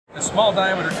Has small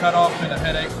diameter cutoff been a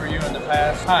headache for you in the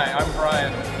past? Hi, I'm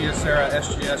Brian with Kyocera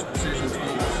SGS Precision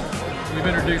Tools. We've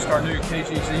introduced our new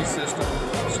KGZ system,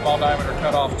 small diameter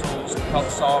cutoff tools to help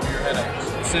solve your headaches.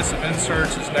 It consists of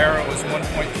inserts as narrow as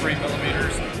 1.3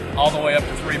 millimeters all the way up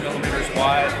to 3 millimeters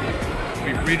wide.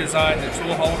 We've redesigned the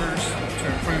tool holders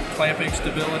to improve clamping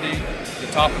stability.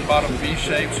 The top and bottom V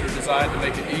shapes are designed to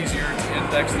make it easier to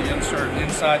index the insert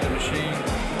inside the machine,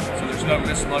 so there's no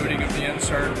misloading of the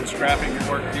insert and scrapping your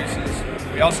work pieces.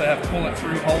 We also have pull it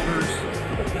through holders,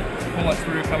 pull it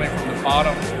through coming from the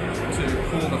bottom to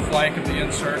pull the flank of the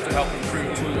insert to help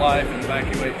improve tool life and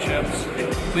evacuate chips.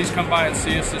 Please come by and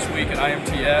see us this week at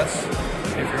IMTS.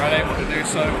 If you're unable to do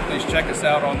so, please check us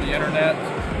out on the internet.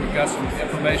 We've got some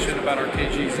information about our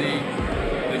KGZ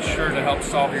that's sure to help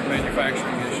solve your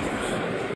manufacturing issues.